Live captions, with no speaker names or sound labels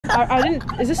I didn't.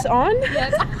 Is this on?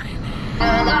 Yes.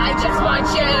 And I just want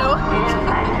you.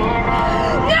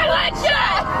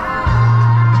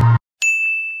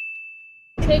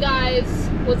 Hey guys,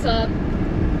 what's up?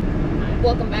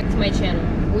 Welcome back to my channel.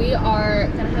 We are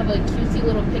gonna have a cutesy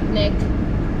little picnic.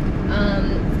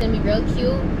 It's gonna be real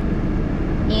cute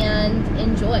and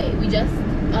enjoy. We just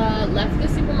left the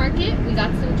supermarket. We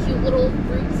got some cute little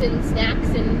fruits and snacks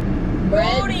and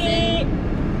breads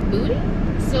and booty.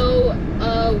 So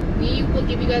we will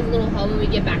give you guys a little haul when we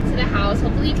get back to the house.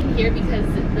 Hopefully you can hear because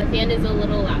the fan is a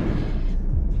little loud.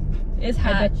 It's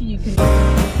hot. I bet you can.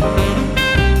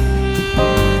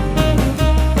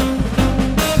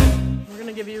 We're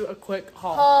gonna give you a quick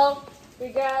haul. We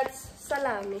got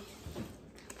salami.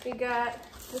 We got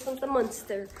this one's the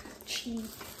Munster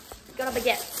cheese. We got a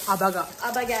baguette. A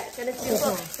baguette. And it's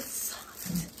beautiful. It's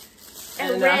soft.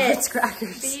 And red. It's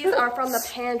crackers. These are from the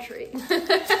pantry.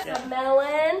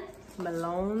 Melon.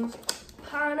 Melon.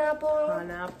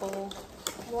 Pineapple.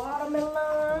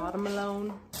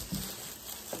 Watermelon.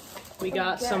 We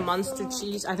got some Munster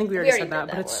cheese. I think we already said that,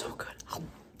 but it's so good.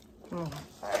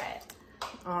 Alright.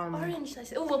 Orange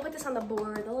slices. Oh, we'll put this on the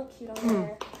board. They look cute on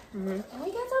there. And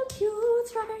we got some cute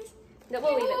strawberries. No,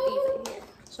 we'll leave these in here.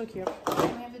 So cute. We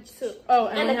have a soup. Oh,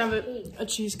 and we have a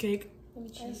cheesecake.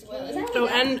 Oh,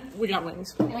 and we got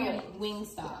wings. We got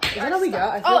Wingstop. Is that all we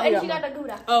got? Oh, and she got the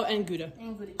Gouda. Oh, and Gouda.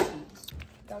 And Gouda cheese.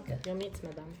 Okay. Your meats,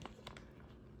 madame.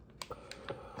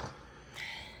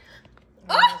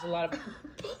 There's a lot of...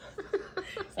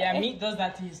 Yeah, meat does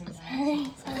that to you sometimes.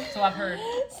 So I've heard.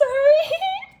 Sorry.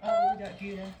 Oh, we got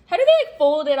Gouda. How do they like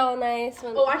fold it all nice?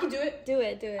 Oh, I can do it. Do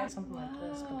it. Something like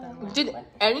this. But then, Did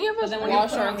any of us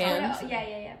wash our hands?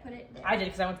 Yeah. Put it there. I did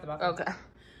because I went to the bathroom. Okay.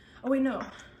 Oh wait, no.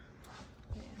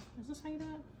 Is this how you do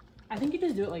it? I think you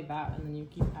just do it like that and then you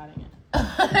keep adding it.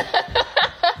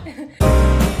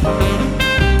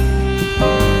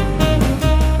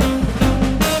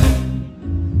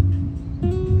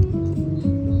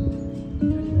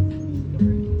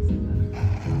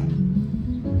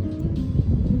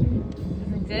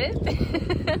 Good?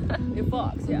 It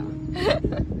fucks, yeah.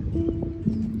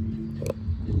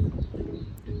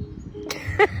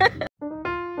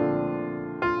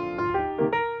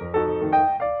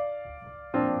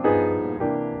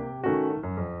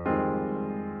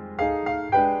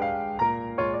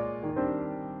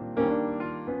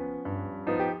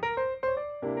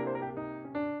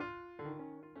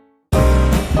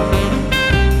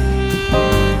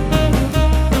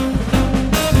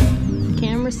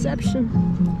 Cam reception.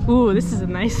 Ooh, this is a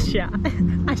nice shot.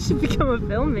 I should become a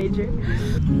film major.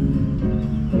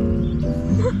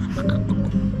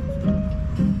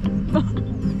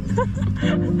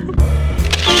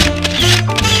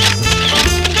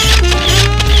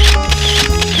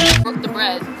 Broke the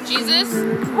bread. Jesus?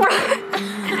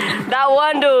 That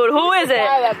one dude. Who is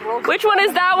it? Which one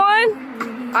is that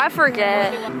one? I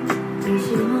forget.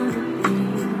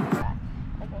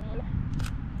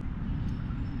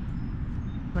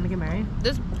 Want to get married?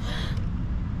 This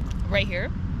right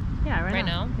here? Yeah, Right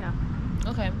now? Yeah.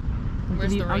 Okay.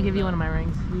 Where's the ring? I'll give you one of my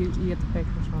rings. You get to pick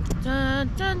which one. Dun,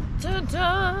 dun, dun,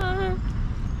 dun.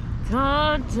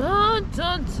 Dun, dun,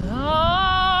 dun,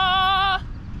 dun.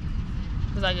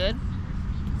 Was that good?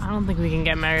 I don't think we can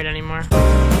get married anymore.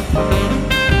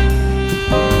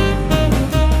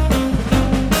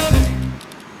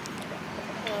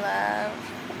 Love.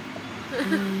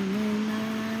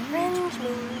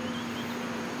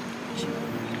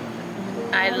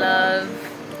 I love.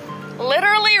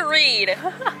 Literally read.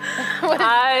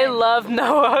 I love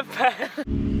Noah Pet.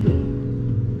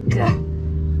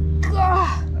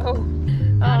 Oh,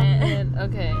 got it.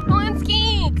 Okay. Let's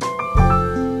geek.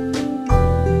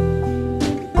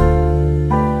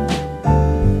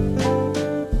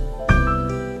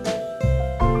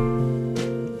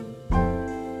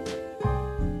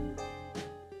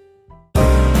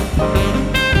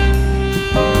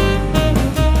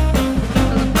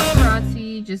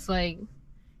 Just like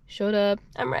showed up.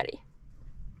 I'm ready.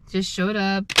 Just showed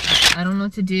up. I don't know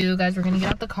what to do. Guys, we're gonna get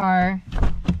out the car.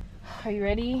 Are you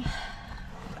ready?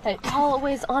 It's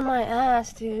always on my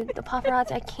ass, dude. The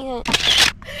paparazzi, I can't.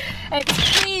 Hey,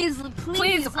 please. Like, Please,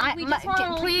 we just want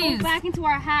to please. go back into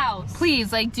our house.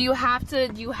 Please, like, do you have to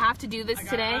do this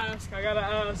today? I gotta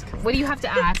ask. What do you have to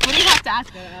ask? What do you have to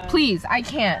ask? Please, I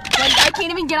can't. Like, I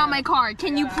can't even get out my car.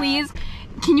 Can you please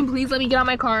let me get out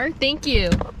my car? Thank you.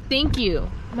 Thank you.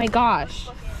 Oh my gosh.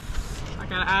 I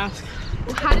gotta ask.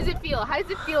 How does it feel? How does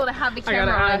it feel to have the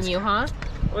camera on you, huh?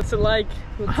 What's it like?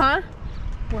 Huh?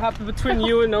 What happened between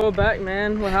you and Noah Beck,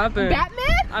 man? What happened?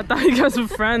 Batman? I thought you guys were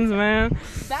friends, man.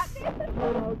 Batman?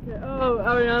 Okay. Oh,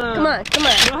 Ariana. Come on, come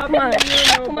on, come on, What happened to you and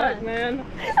come Novak, on. man?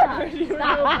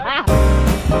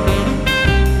 Stop.